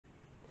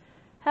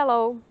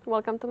Hello,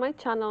 welcome to my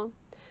channel.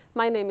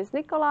 My name is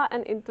Nicola,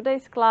 and in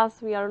today's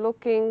class we are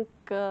looking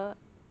to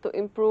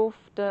improve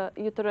the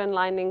uterine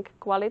lining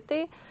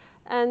quality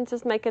and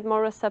just make it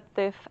more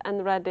receptive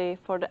and ready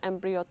for the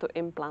embryo to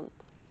implant.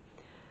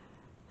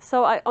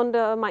 So on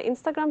my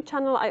Instagram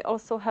channel I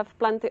also have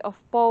plenty of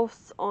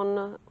posts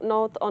on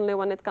not only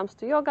when it comes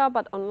to yoga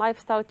but on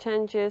lifestyle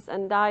changes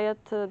and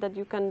diet that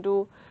you can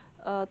do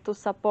to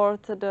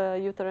support the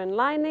uterine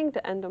lining,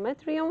 the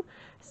endometrium.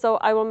 So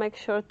I will make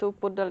sure to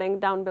put the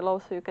link down below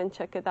so you can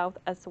check it out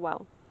as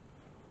well.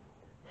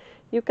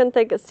 You can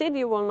take a seat,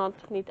 you will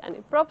not need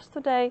any props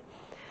today.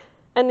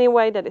 Any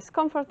way that is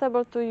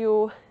comfortable to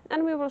you,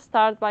 and we will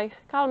start by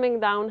calming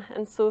down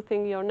and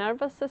soothing your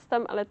nervous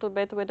system a little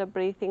bit with a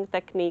breathing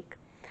technique.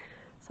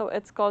 So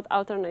it's called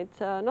alternate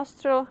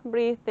nostril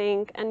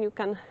breathing, and you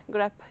can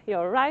grab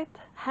your right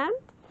hand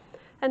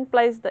and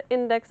place the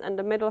index and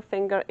the middle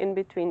finger in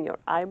between your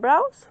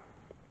eyebrows.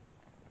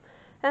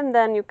 And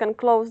then you can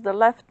close the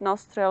left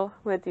nostril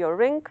with your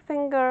ring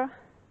finger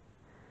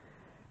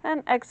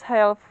and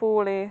exhale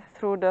fully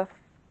through the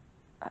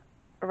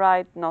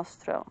right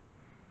nostril.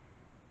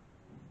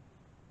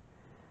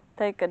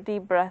 Take a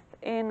deep breath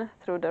in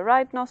through the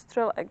right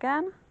nostril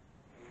again.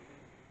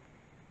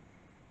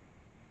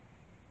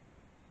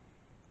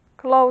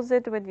 Close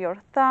it with your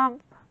thumb,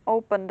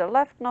 open the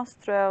left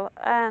nostril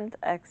and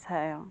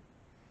exhale.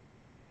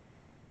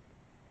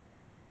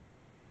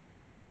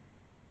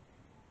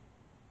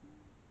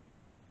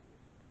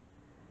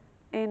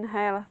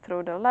 Inhale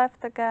through the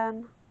left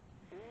again.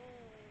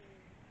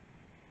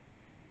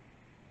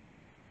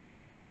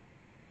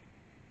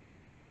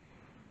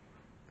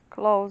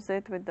 Close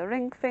it with the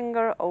ring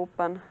finger,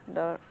 open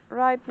the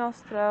right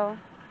nostril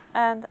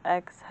and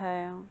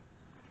exhale.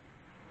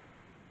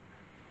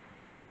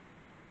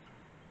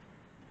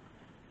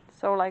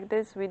 So like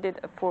this we did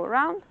a full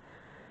round,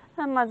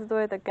 and let's do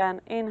it again.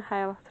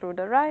 Inhale through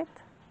the right.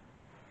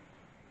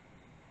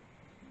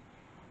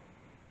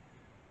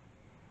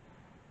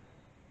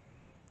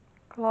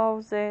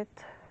 Close it,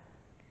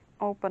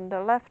 open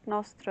the left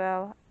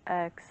nostril,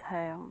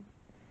 exhale.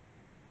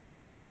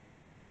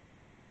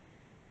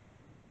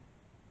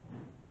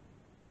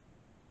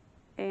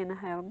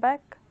 Inhale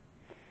back.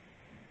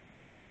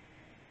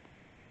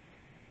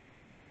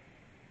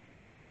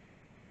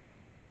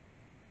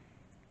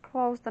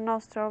 Close the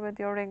nostril with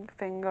your ring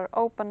finger,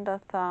 open the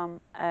thumb,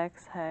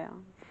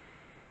 exhale.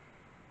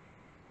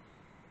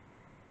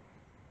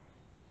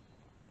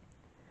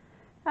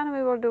 And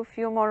we will do a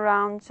few more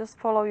rounds, just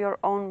follow your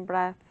own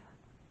breath.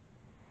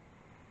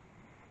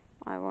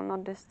 I will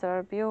not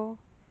disturb you.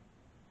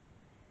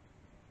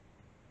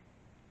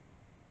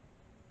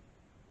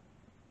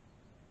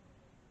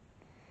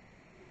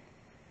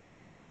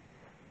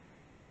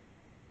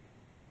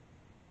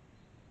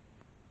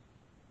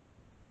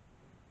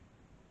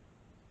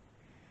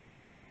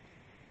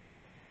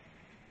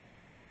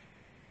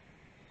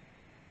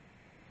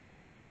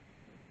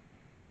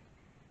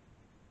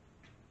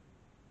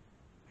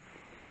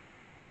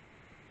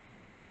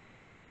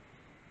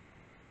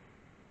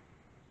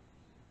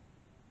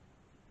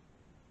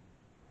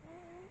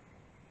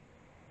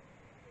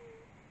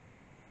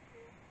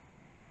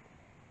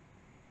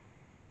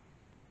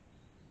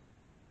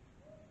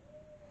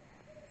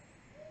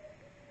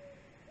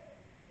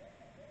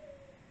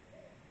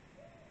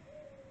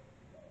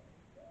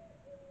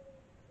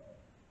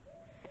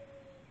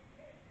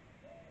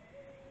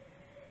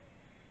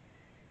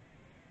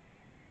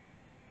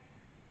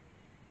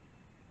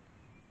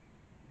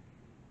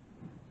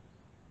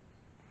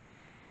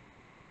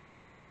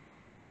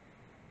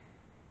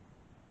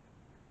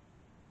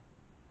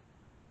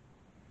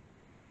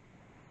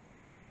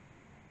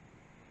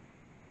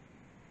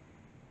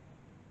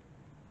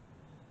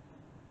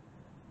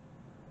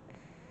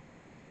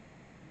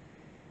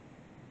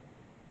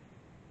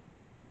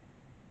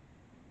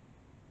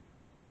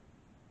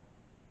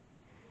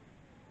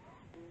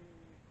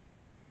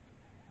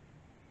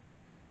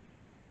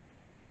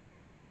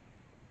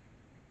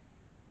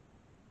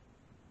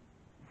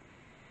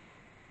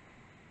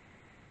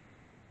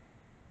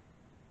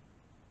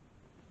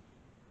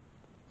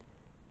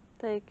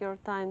 Take your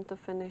time to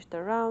finish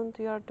the round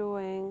you are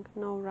doing,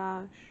 no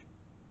rush.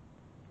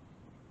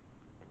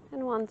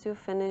 And once you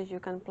finish, you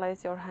can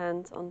place your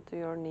hands onto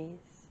your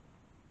knees.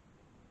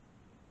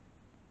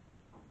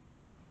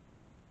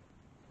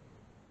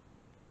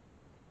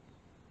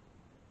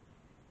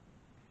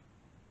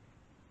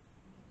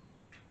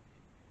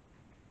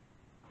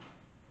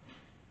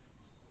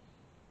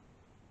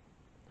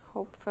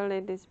 Hopefully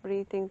this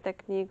breathing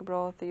technique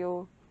brought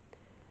you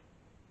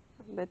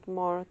a bit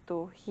more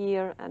to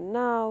here and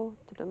now,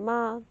 to the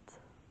mat.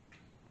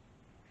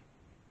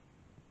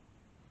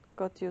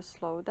 Got you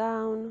slow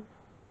down.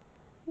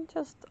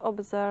 Just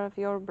observe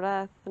your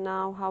breath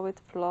now, how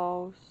it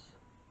flows.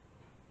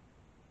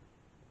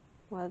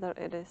 Whether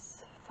it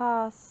is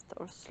fast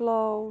or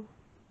slow,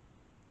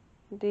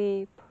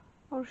 deep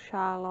or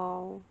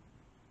shallow.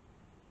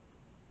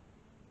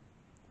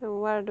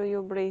 And where do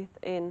you breathe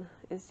in?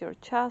 Is your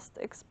chest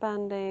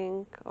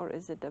expanding or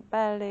is it the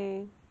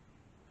belly?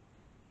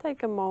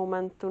 Take a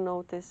moment to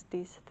notice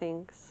these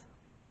things.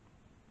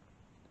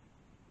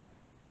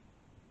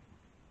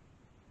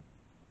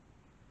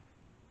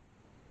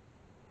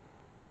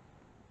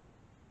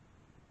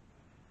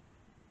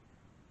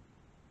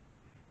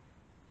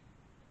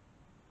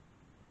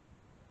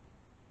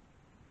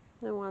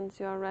 And once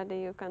you are ready,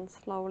 you can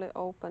slowly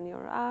open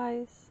your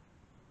eyes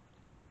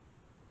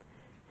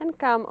and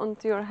come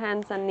onto your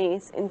hands and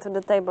knees into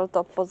the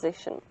tabletop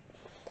position.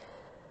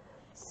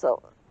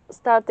 So,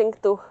 starting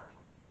to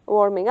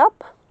warming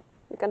up,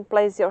 you can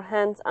place your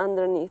hands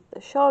underneath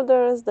the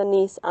shoulders, the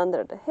knees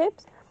under the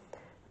hips.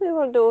 We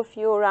will do a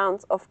few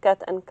rounds of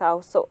cat and cow.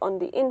 So on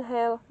the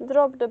inhale,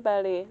 drop the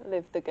belly,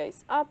 lift the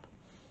gaze up.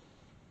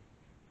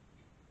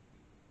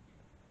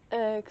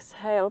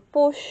 Exhale,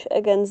 push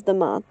against the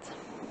mat.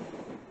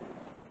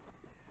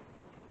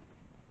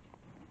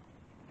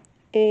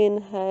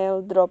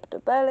 Inhale, drop the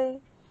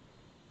belly.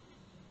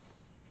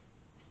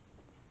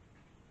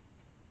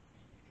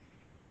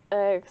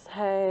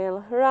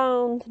 Exhale,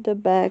 round the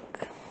back.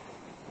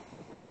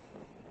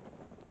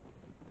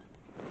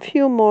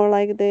 Few more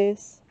like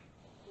this.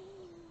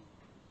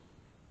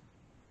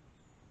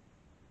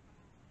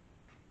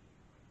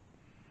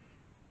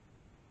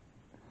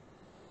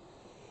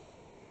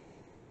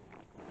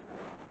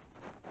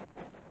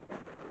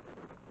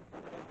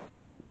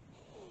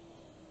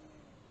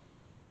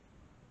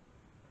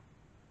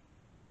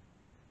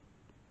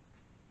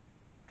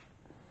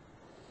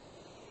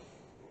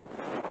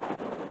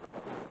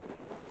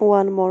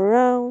 One more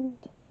round.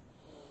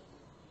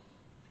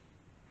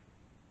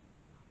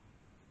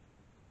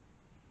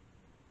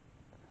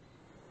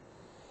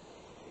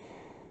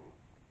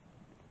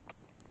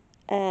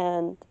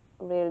 And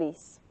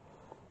release.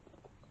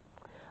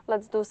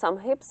 Let's do some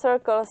hip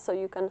circles, so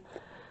you can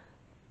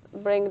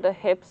bring the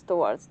hips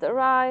towards the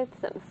right,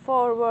 then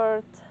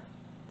forward,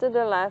 to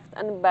the left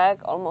and back,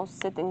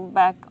 almost sitting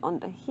back on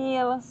the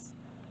heels.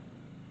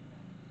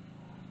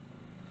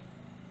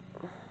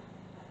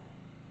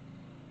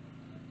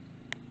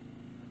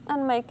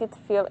 And make it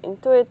feel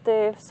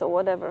intuitive, so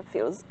whatever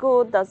feels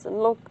good,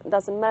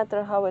 doesn't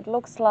matter how it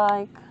looks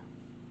like.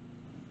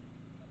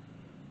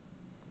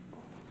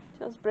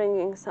 Just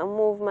bringing some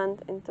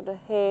movement into the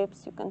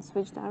hips. You can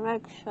switch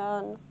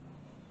direction.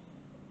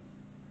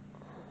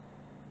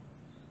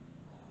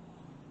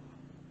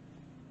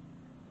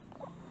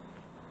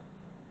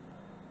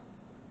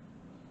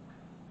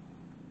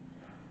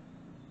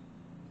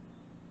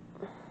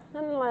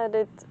 And let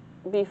it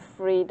be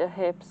free, the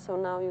hips. So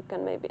now you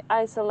can maybe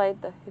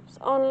isolate the hips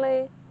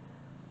only.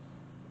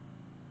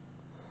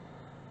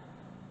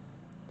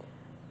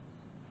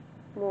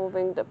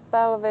 Moving the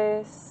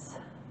pelvis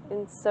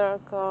in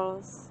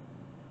circles.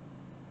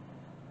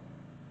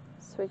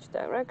 Switch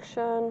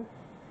direction.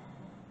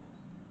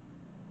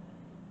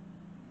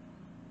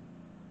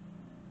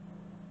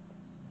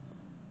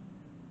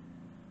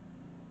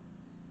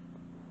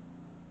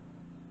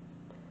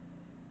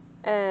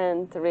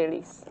 And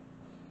release.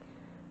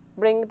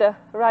 Bring the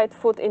right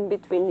foot in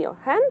between your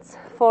hands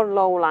for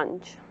low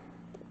lunge.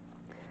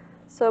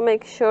 So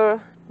make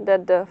sure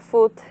that the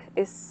foot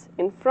is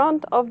in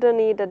front of the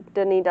knee, that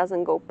the knee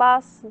doesn't go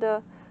past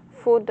the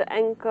foot, the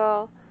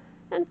ankle,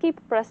 and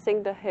keep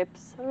pressing the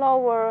hips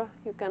lower.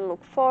 You can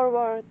look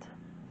forward.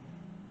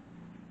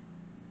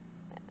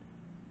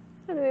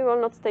 And we will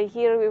not stay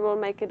here, we will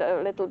make it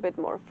a little bit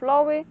more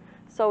flowy.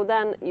 So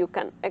then you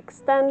can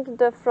extend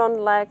the front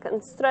leg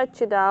and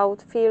stretch it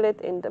out, feel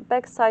it in the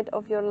back side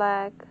of your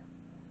leg.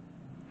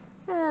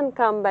 And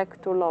come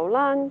back to low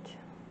lunge.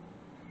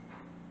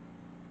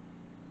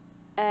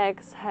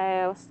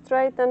 Exhale,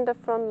 straighten the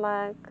front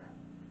leg.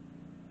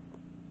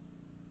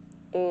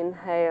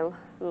 Inhale,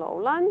 low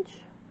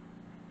lunge.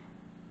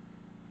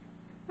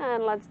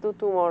 And let's do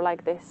 2 more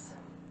like this.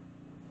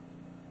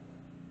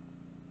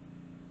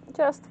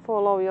 Just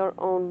follow your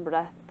own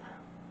breath.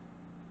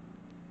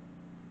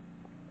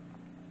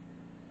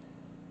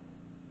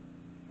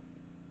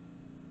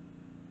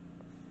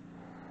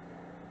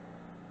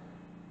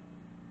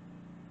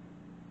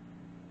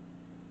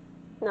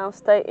 Now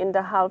stay in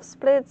the half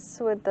splits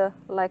with the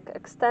leg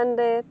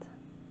extended.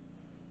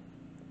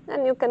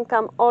 And you can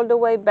come all the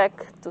way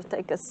back to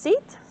take a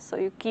seat. So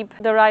you keep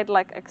the right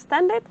leg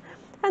extended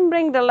and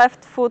bring the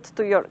left foot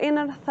to your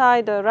inner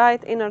thigh, the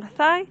right inner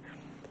thigh,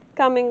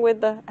 coming with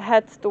the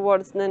head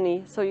towards the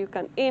knee. So you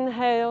can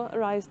inhale,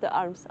 rise the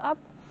arms up.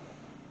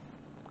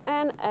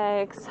 And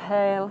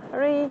exhale,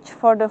 reach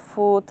for the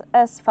foot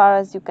as far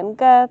as you can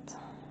get.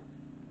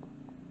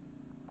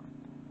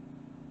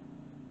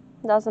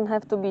 Doesn't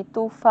have to be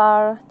too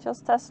far,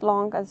 just as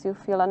long as you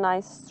feel a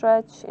nice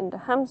stretch in the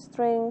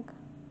hamstring,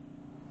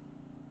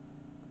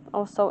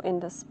 also in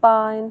the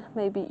spine,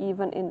 maybe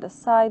even in the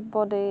side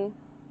body.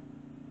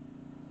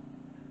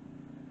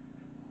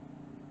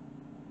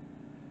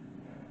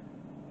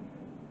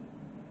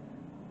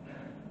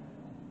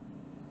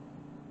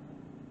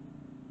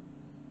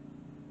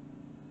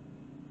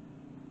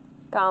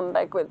 Come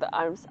back with the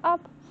arms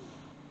up.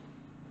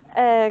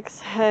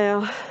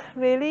 Exhale,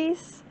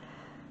 release.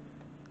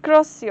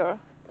 Cross your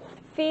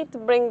feet,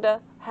 bring the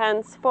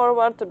Hands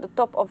forward to the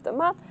top of the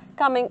mat,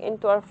 coming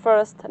into our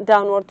first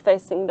downward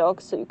facing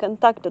dog. So you can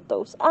tuck the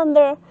toes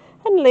under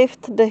and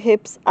lift the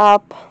hips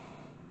up.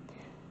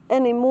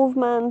 Any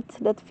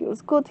movement that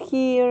feels good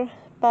here,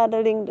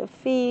 pedaling the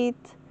feet,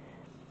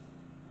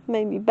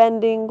 maybe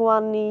bending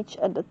one knee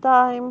at a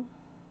time.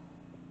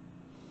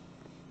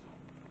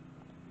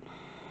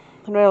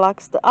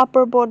 Relax the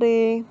upper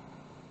body,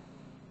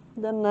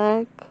 the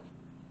neck.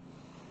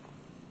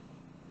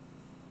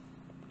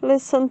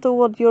 Listen to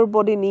what your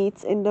body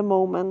needs in the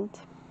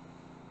moment.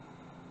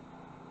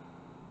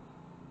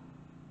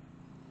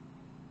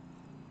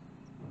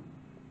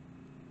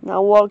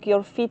 Now walk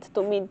your feet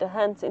to meet the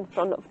hands in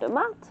front of the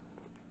mat.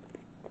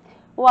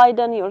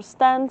 Widen your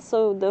stance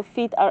so the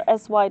feet are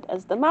as wide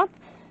as the mat.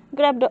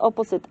 Grab the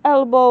opposite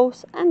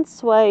elbows and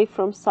sway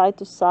from side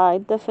to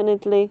side.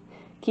 Definitely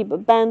keep a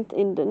bend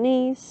in the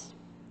knees.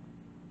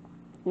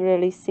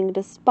 Releasing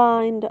the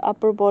spine, the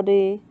upper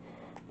body,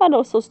 but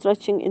also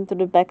stretching into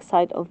the back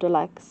side of the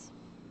legs.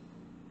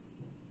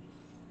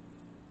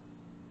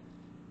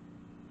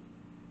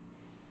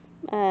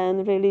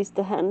 And release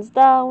the hands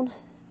down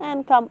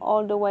and come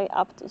all the way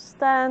up to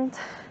stand.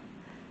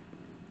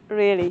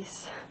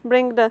 Release.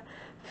 Bring the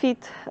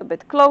feet a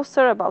bit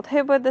closer, about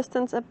hip-width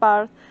distance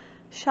apart.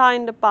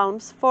 Shine the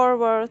palms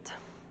forward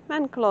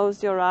and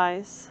close your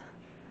eyes.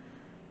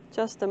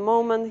 Just a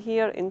moment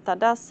here in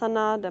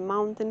Tadasana, the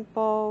mountain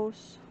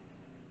pose.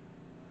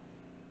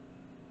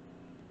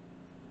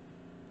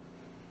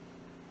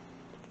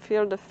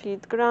 Feel the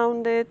feet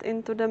grounded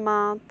into the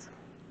mat.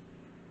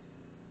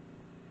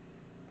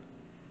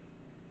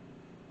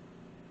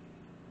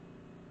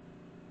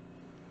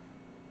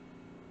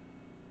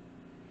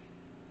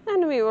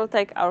 And we will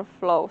take our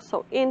flow.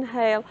 So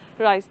inhale,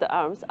 rise the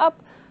arms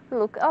up,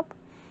 look up.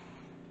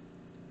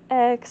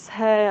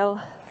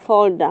 Exhale,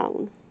 fall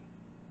down.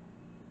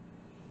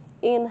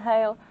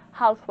 Inhale,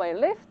 halfway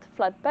lift,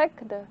 flat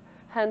back, the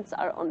hands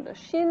are on the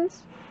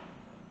shins.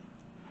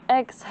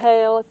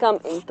 Exhale,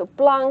 come into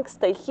plank,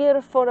 stay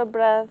here for a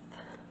breath.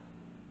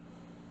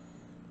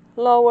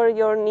 Lower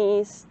your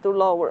knees to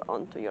lower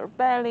onto your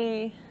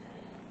belly.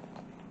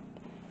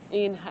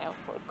 Inhale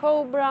for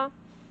cobra.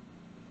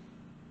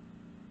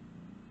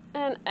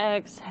 And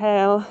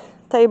exhale,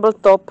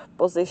 tabletop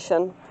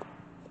position.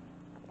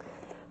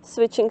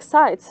 Switching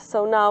sides,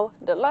 so now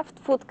the left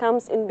foot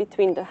comes in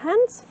between the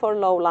hands for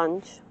low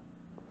lunge.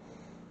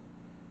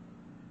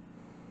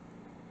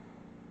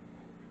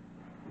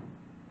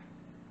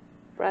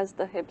 Press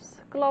the hips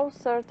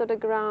closer to the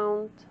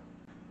ground.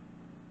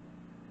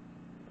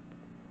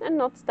 And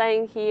not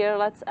staying here,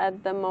 let's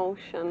add the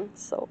motion.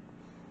 So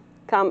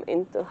come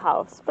into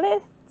half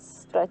split,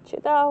 stretch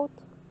it out.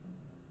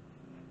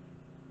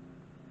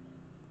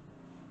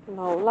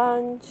 Low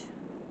lunge.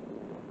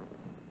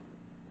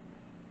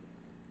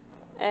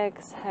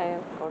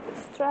 Exhale for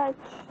the stretch.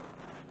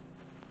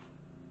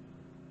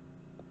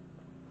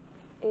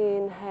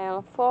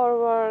 Inhale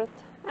forward.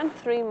 And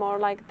 3 more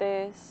like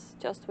this,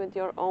 just with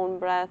your own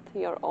breath,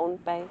 your own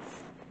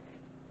pace.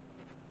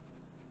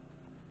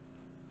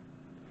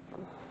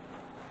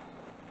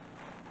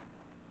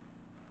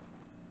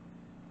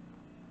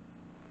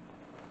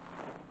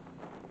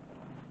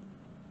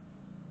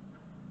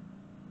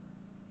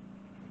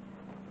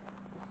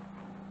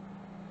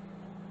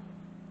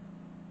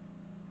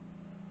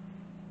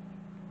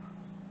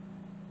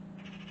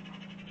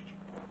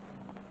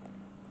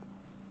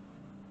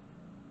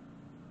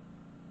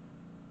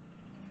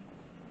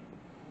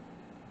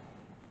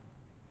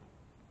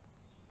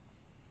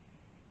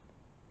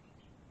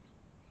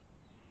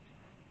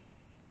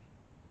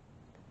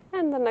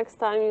 And the next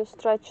time you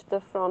stretch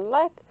the front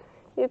leg,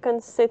 you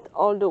can sit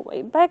all the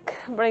way back,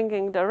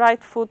 bringing the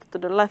right foot to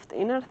the left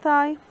inner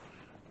thigh.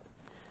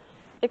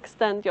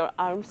 Extend your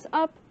arms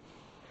up.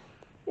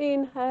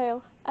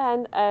 Inhale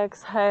and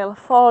exhale,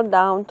 fall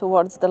down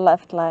towards the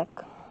left leg.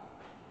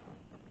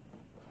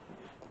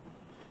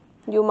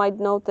 You might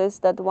notice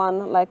that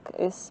one leg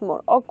is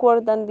more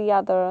awkward than the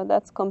other.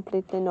 That's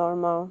completely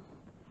normal.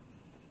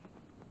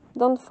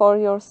 Don't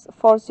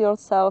force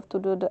yourself to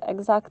do the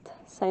exact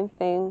same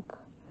thing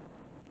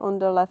on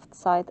the left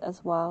side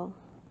as well.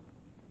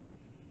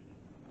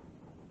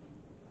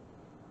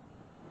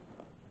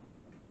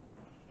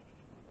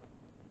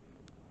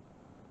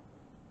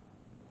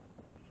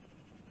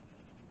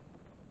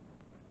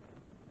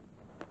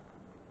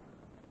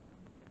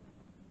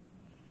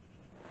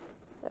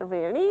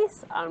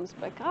 Release, arms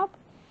back up.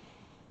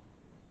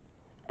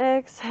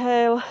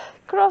 Exhale,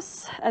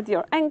 cross at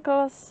your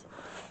ankles,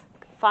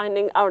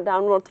 finding our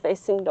downward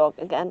facing dog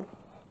again.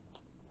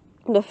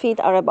 The feet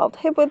are about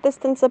hip width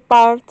distance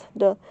apart,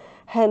 the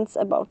hands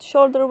about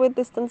shoulder width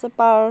distance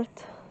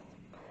apart.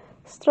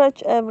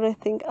 Stretch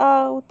everything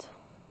out.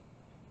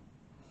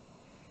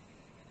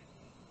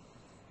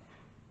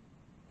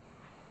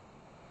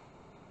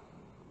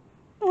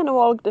 And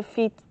walk the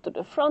feet to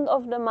the front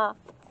of the mat.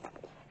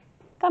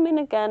 Come in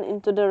again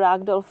into the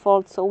ragdoll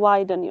fold, so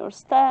widen your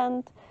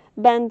stand,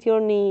 bend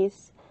your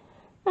knees,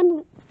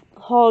 and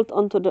hold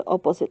onto the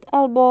opposite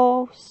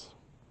elbows.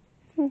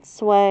 And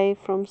sway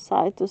from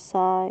side to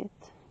side.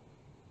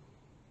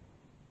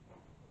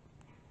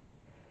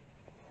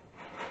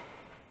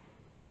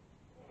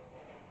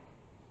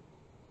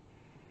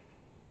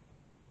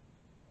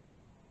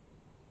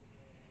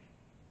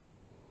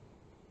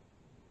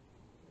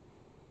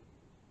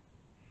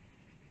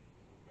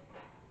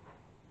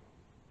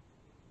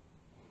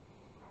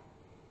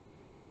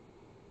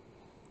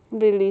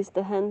 Release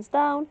the hands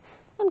down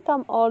and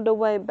come all the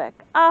way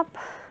back up.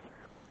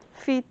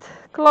 Feet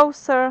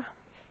closer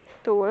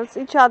towards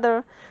each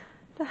other.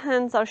 The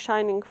hands are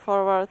shining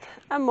forward.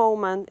 A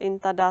moment in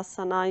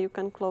Tadasana. You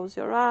can close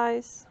your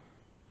eyes.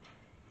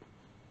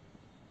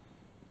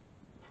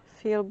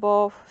 Feel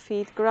both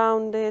feet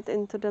grounded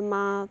into the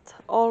mat.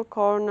 All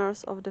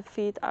corners of the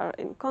feet are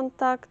in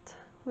contact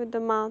with the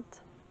mat.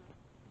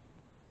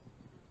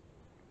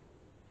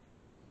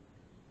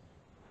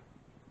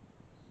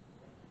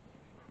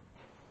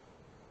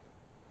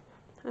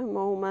 A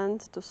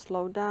moment to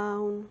slow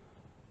down,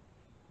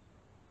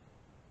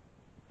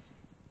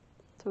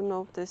 to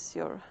notice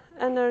your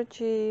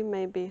energy,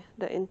 maybe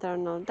the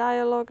internal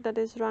dialogue that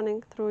is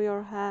running through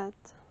your head.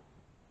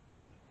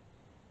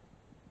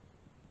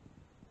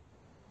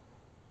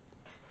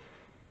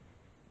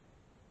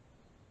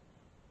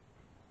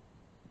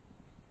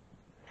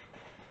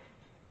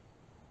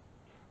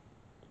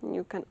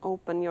 You can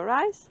open your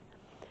eyes,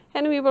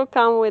 and we will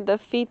come with the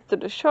feet to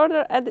the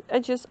shoulder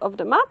edges of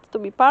the mat to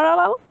be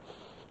parallel.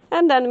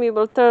 And then we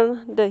will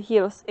turn the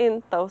heels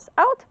in, toes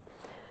out.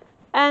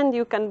 And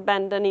you can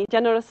bend the knee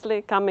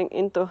generously, coming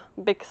into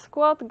big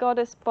squat,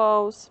 goddess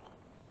pose.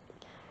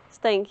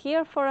 Staying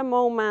here for a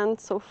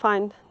moment, so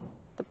find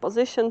the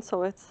position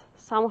so it's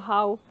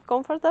somehow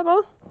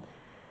comfortable.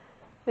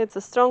 It's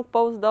a strong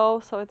pose though,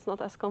 so it's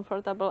not as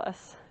comfortable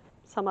as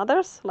some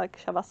others, like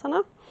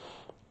Shavasana.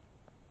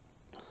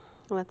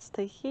 Let's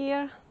stay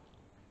here.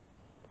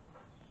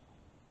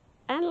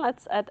 And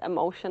let's add a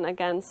motion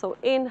again. So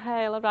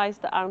inhale, rise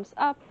the arms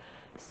up,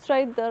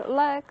 straighten the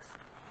legs,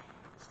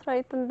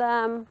 straighten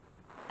them.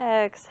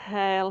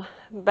 Exhale,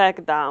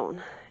 back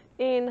down.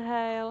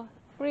 Inhale,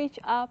 reach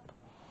up.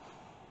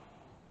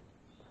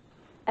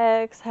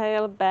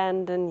 Exhale,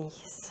 bend the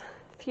knees.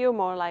 Few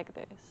more like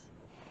this.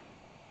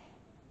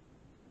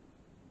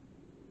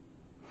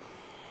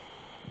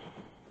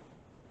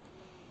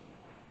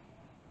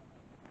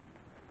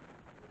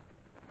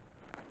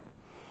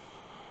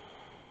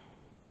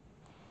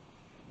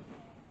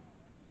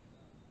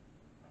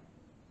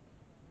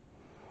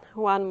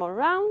 One more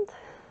round.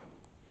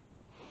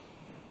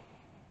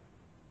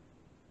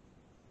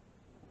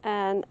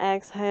 And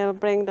exhale,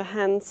 bring the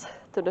hands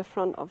to the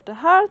front of the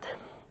heart.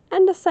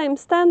 And the same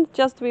stand,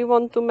 just we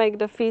want to make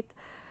the feet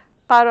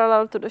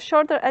parallel to the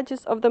shorter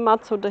edges of the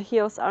mat, so the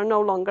heels are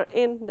no longer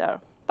in, they're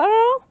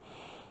parallel.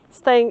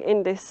 Staying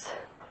in this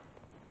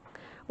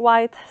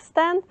wide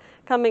stand,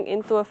 coming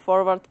into a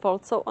forward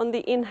fold. So on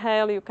the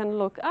inhale, you can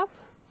look up.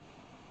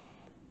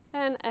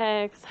 And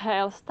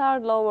exhale,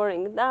 start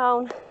lowering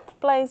down.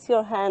 Place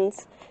your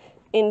hands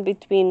in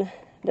between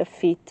the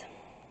feet.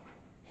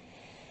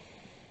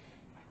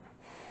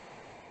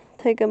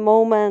 Take a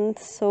moment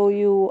so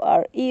you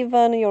are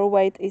even, your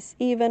weight is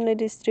evenly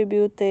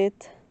distributed.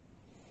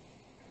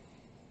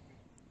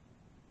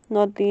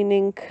 Not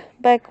leaning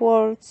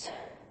backwards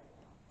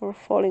or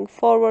falling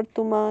forward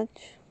too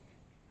much.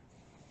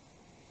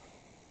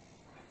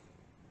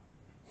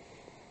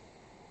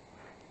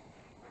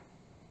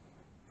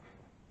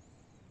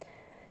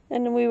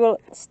 And we will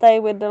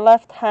stay with the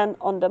left hand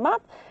on the mat,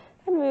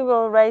 and we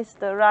will raise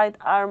the right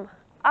arm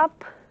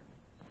up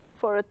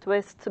for a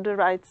twist to the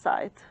right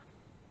side.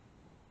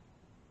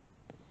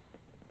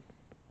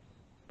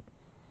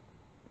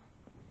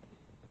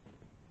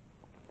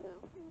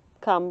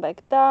 Come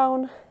back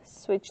down,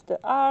 switch the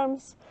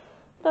arms,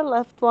 the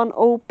left one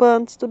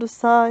opens to the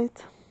side.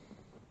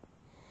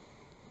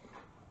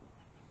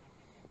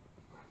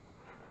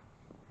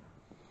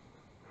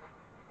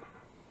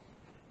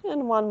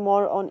 And one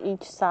more on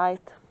each side.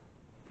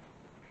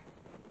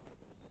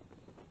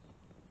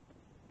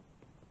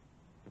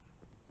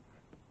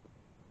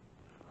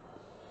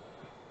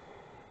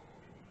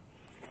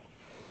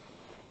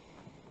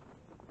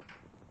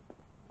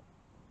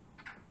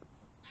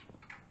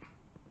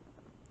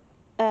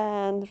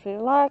 And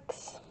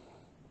relax.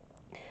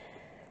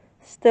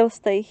 Still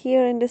stay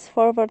here in this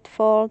forward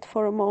fold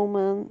for a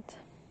moment.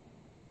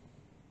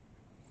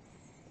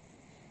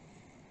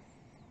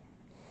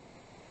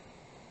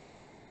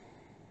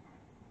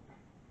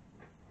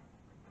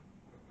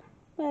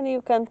 And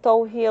you can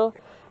toe heel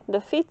the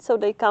feet so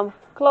they come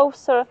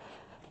closer,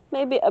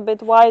 maybe a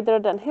bit wider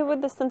than hip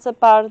width distance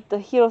apart. The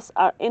heels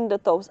are in, the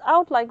toes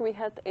out, like we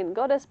had in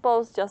goddess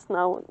pose just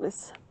now,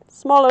 this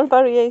smaller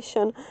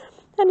variation.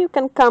 And you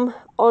can come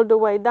all the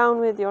way down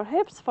with your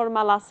hips for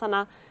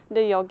Malasana,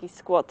 the yogi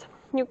squat.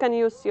 You can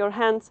use your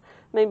hands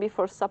maybe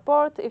for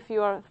support if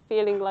you are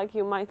feeling like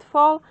you might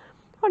fall,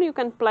 or you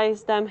can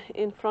place them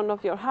in front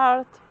of your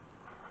heart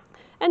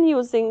and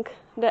using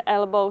the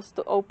elbows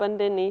to open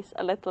the knees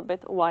a little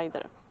bit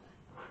wider.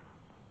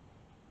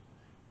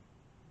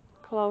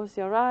 Close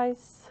your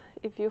eyes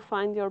if you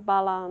find your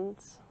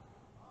balance.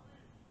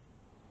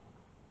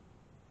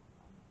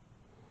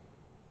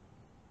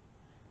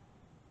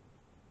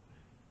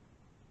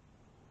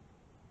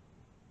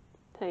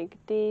 Take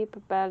deep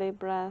belly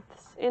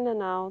breaths in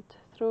and out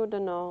through the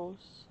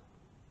nose.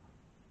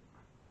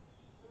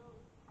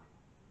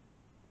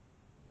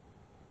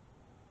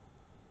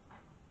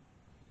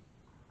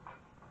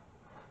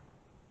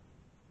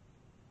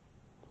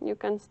 You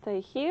can stay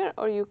here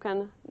or you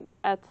can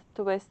add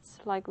twists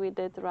like we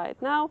did right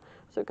now.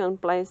 So you can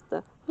place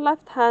the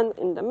left hand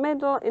in the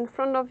middle in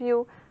front of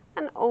you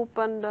and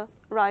open the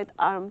right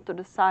arm to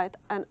the side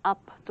and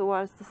up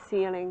towards the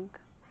ceiling.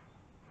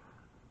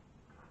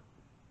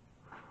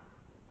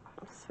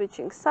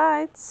 Switching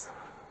sides.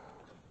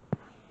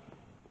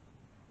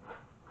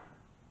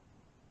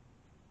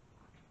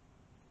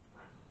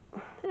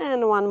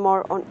 And one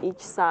more on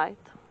each side.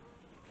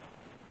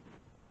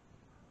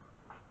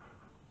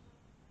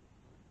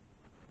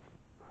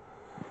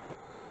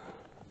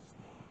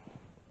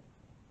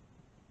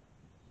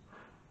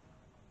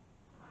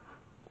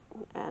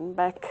 And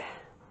back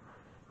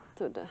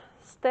to the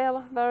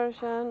still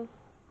version.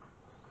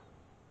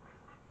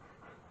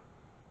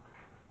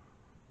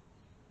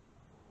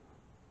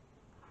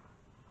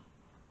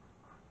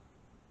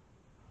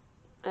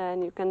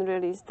 And you can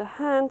release the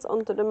hands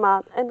onto the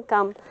mat and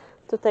come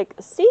to take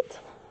a seat.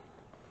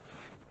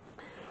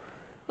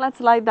 Let's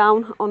lie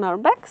down on our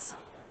backs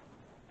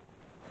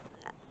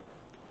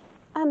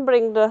and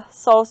bring the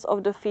soles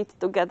of the feet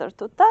together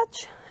to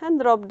touch and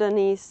drop the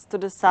knees to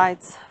the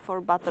sides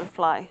for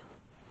butterfly.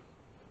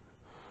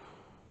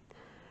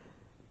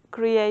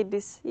 Create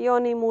this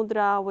yoni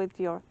mudra with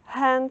your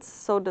hands,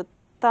 so the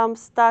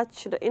thumbs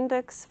touch, the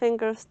index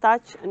fingers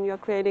touch, and you're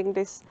creating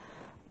this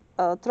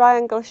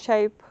triangle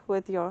shape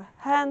with your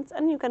hands,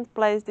 and you can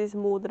place this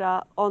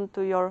mudra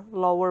onto your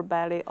lower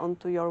belly,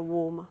 onto your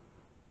womb.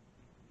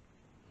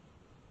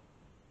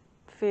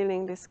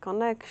 Feeling this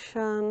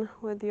connection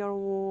with your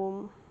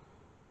womb.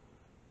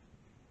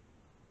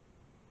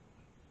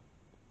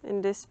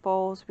 In this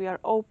pose, we are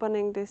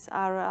opening this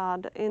area,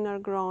 the inner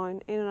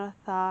groin, inner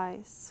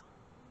thighs.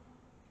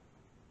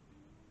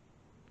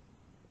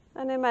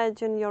 And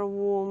imagine your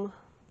womb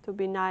to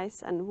be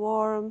nice and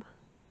warm,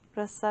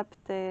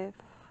 receptive.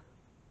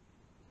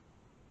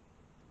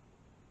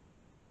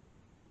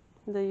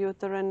 The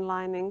uterine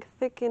lining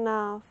thick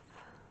enough,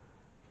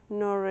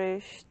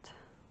 nourished,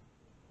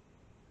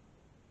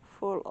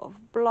 full of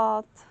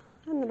blood,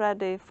 and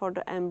ready for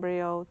the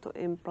embryo to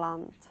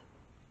implant.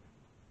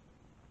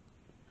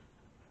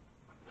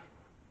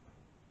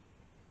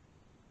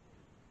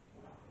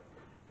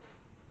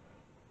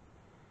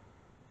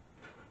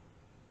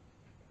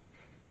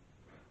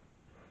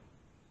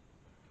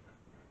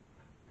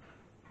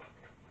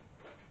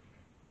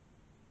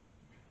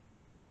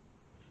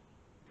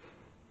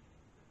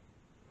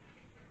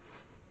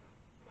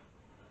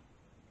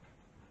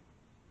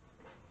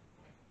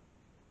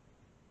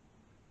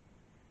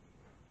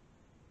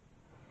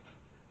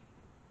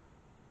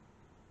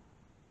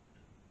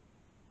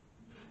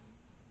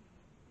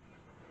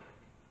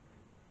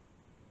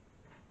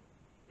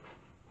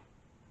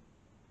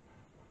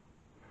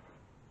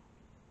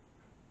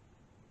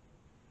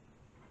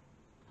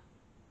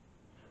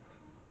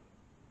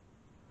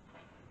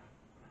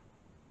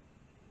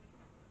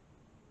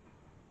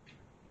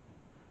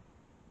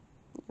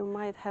 You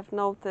might have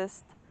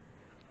noticed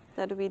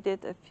that we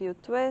did a few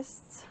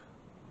twists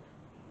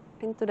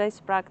in today's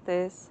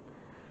practice,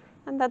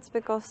 and that's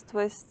because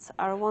twists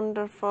are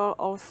wonderful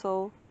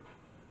also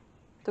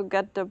to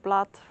get the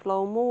blood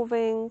flow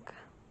moving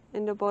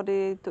in the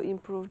body, to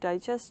improve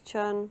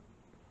digestion,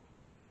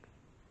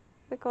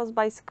 because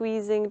by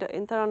squeezing the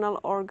internal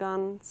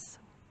organs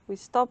we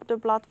stop the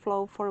blood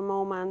flow for a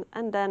moment,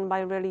 and then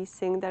by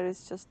releasing there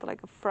is just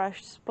like a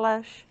fresh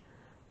splash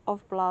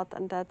of blood,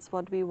 and that's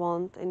what we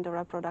want in the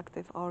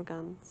reproductive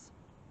organs.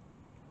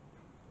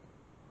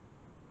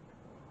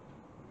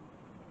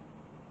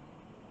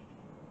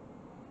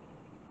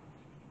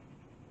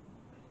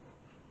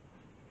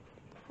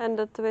 And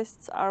the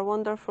twists are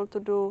wonderful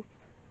to do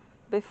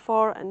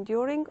before and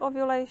during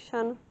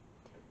ovulation,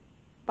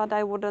 but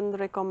I wouldn't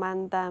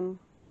recommend them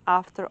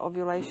after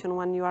ovulation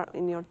when you are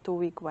in your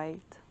 2-week weight.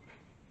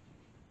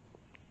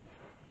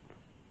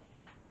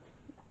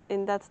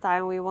 In that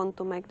time we want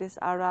to make this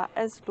area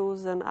as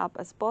loosened up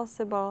as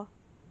possible,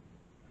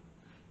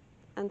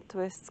 and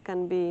twists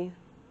can be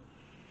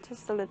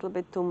just a little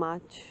bit too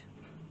much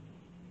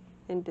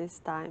in this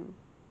time.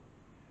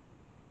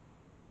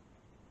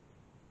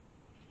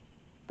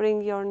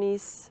 Bring your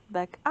knees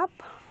back up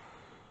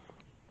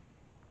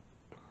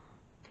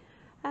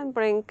and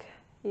bring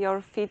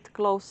your feet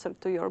closer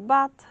to your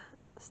butt,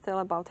 still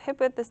about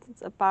hip-width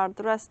distance apart.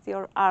 Rest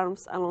your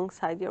arms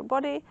alongside your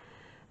body,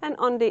 and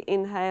on the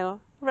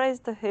inhale,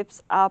 raise the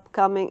hips up,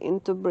 coming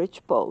into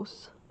bridge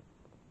pose.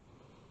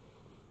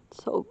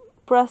 So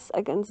press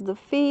against the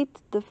feet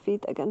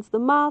against the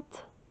mat.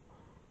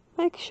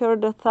 Make sure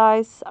the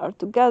thighs are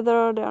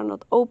together, they are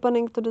not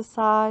opening to the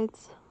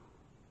sides.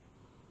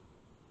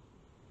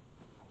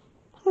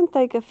 And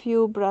take a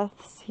few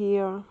breaths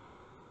here.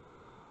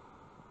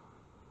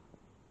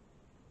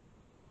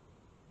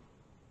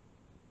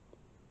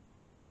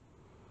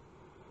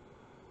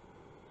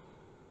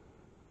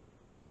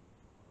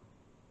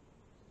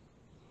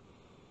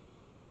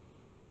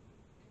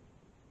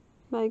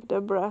 Make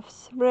the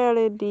breaths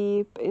really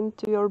deep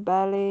into your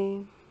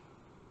belly.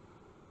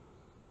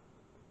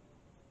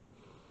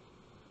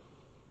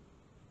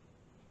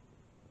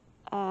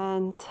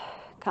 And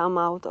come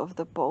out of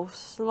the pose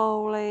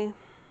slowly.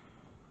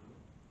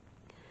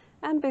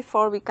 And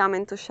before we come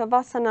into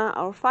Shavasana,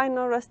 our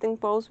final resting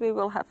pose, we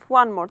will have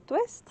one more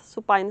twist,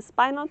 supine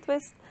spinal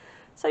twist.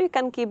 So you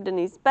can keep the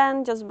knees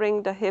bent, just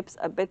bring the hips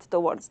a bit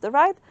towards the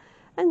right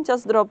and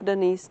just drop the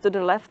knees to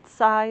the left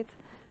side.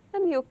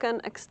 And you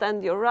can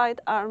extend your right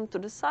arm to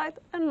the side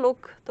and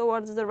look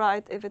towards the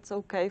right if it's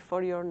okay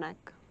for your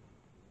neck.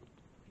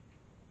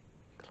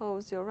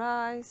 Close your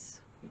eyes.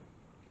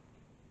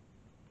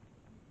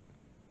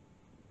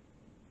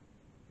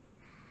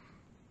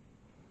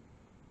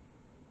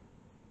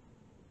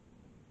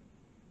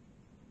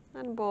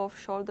 And both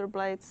shoulder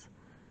blades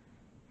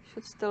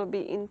should still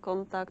be in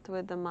contact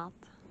with the mat.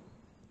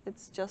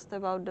 It's just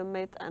about the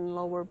mid and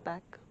lower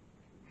back.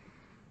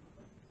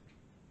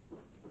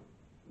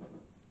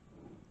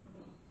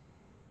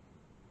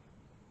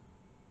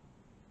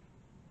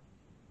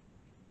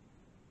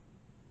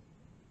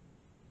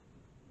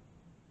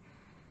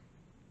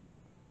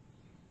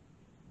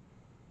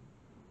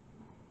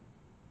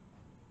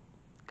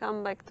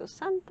 Come back to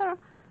center.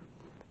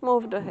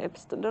 Move the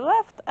hips to the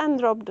left and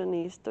drop the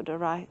knees to the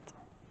right.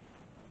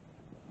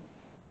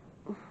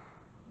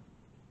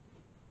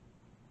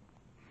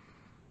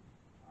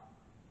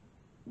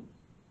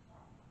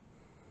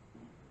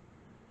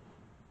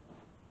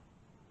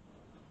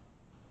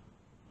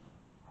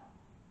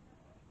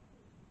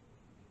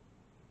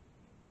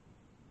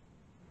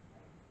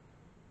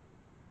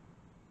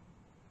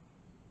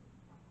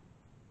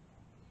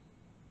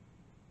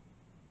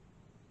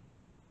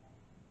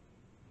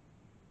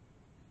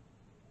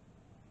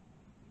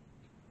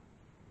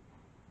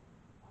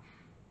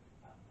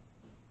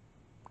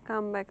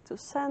 Come back to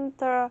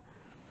center,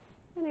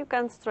 and you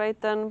can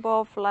straighten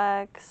both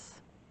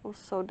legs,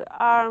 also the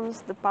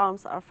arms. The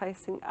palms are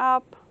facing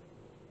up.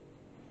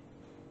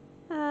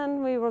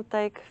 And we will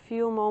take a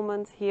few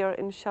moments here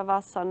in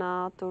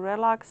Shavasana to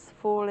relax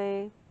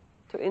fully,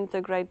 to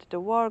integrate the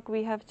work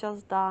we have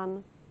just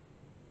done,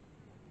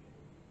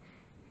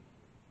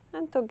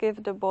 and to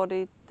give the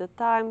body the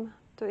time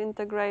to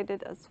integrate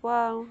it as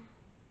well.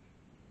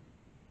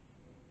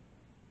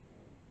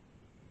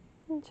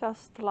 And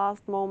just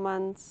last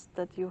moments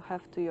that you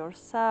have to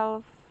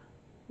yourself,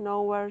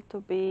 nowhere to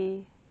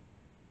be,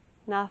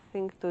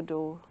 nothing to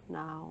do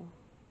now.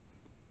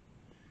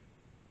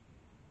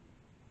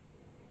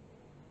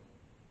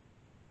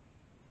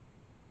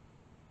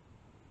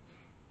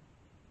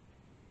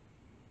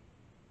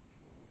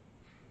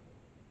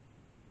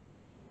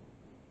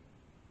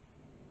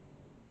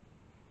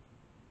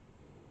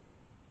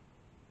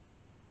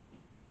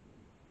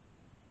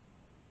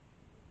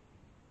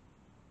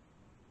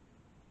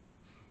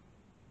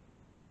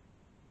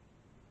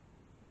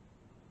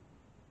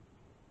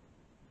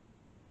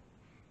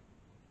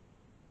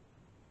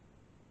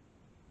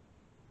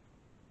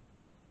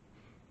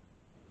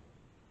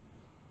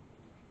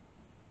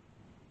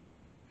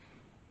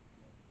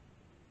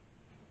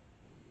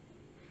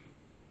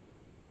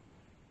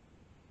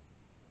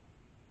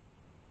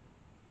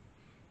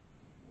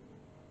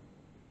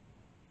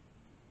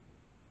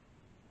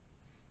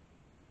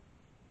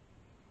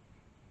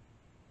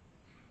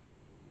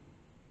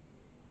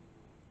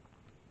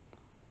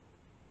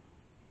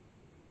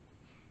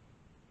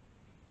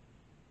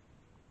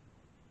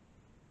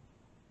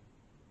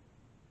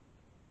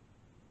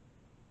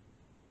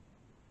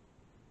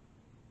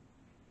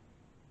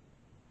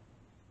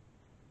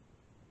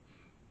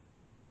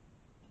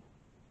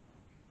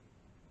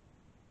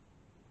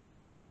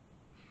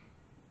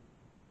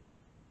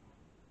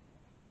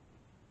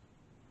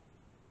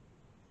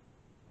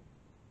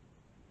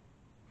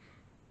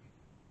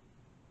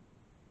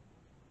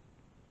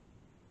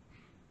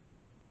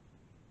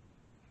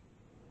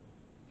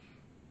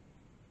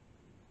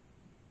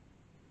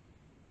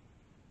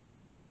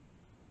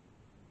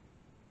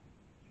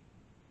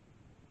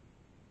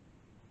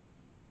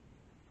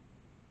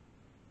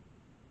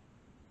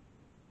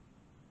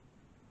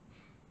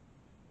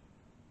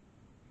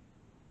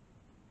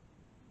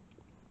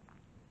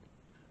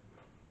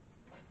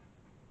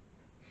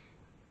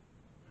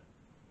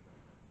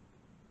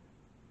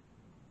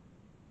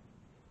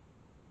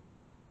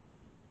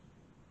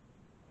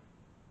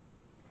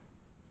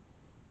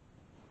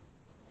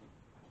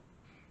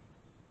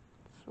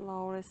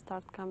 Slowly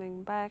start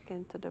coming back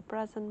into the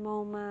present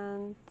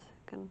moment.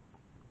 You can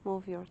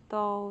move your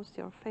toes,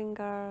 your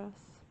fingers.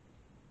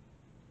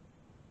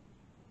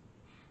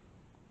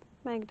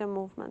 Make the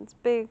movements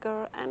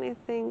bigger,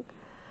 anything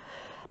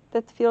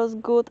that feels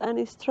good,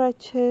 any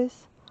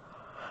stretches.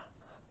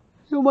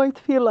 You might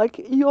feel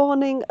like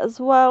yawning as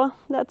well.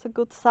 That's a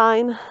good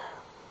sign.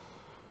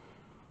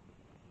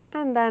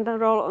 And then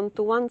roll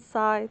onto one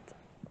side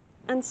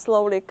and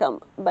slowly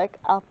come back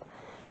up.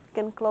 You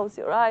can close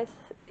your eyes,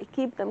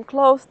 keep them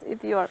closed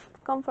if you are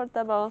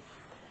comfortable,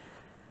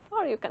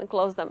 or you can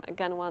close them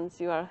again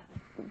once you are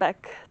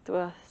back to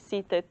a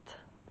seated,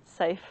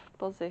 safe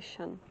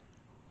position.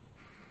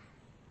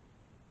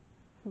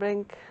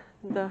 Bring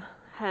the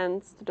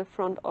hands to the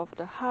front of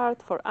the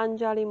heart for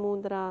Anjali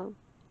Mudra.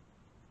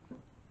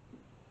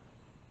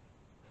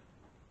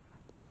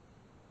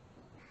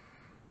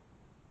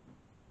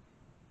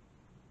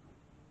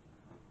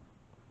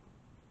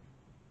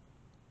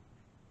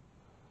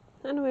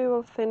 And we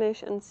will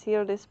finish and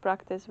seal this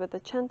practice with the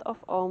chant of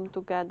Om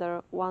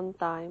together one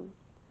time.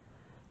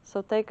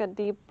 So take a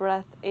deep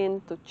breath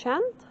in to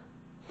chant.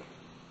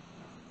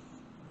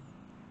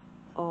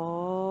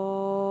 Om.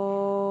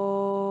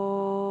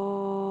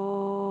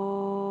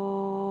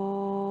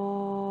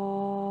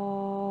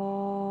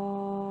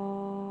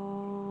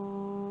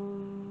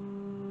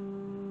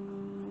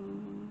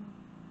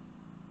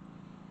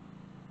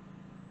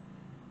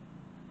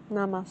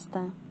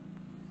 Namaste.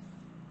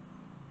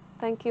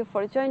 Thank you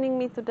for joining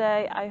me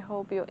today. I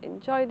hope you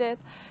enjoyed it.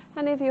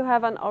 And if you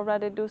haven't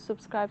already, do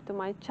subscribe to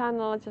my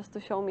channel just to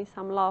show me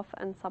some love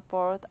and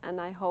support. And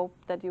I hope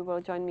that you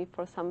will join me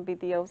for some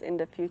videos in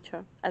the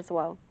future as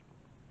well.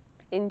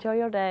 Enjoy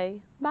your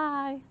day.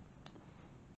 Bye.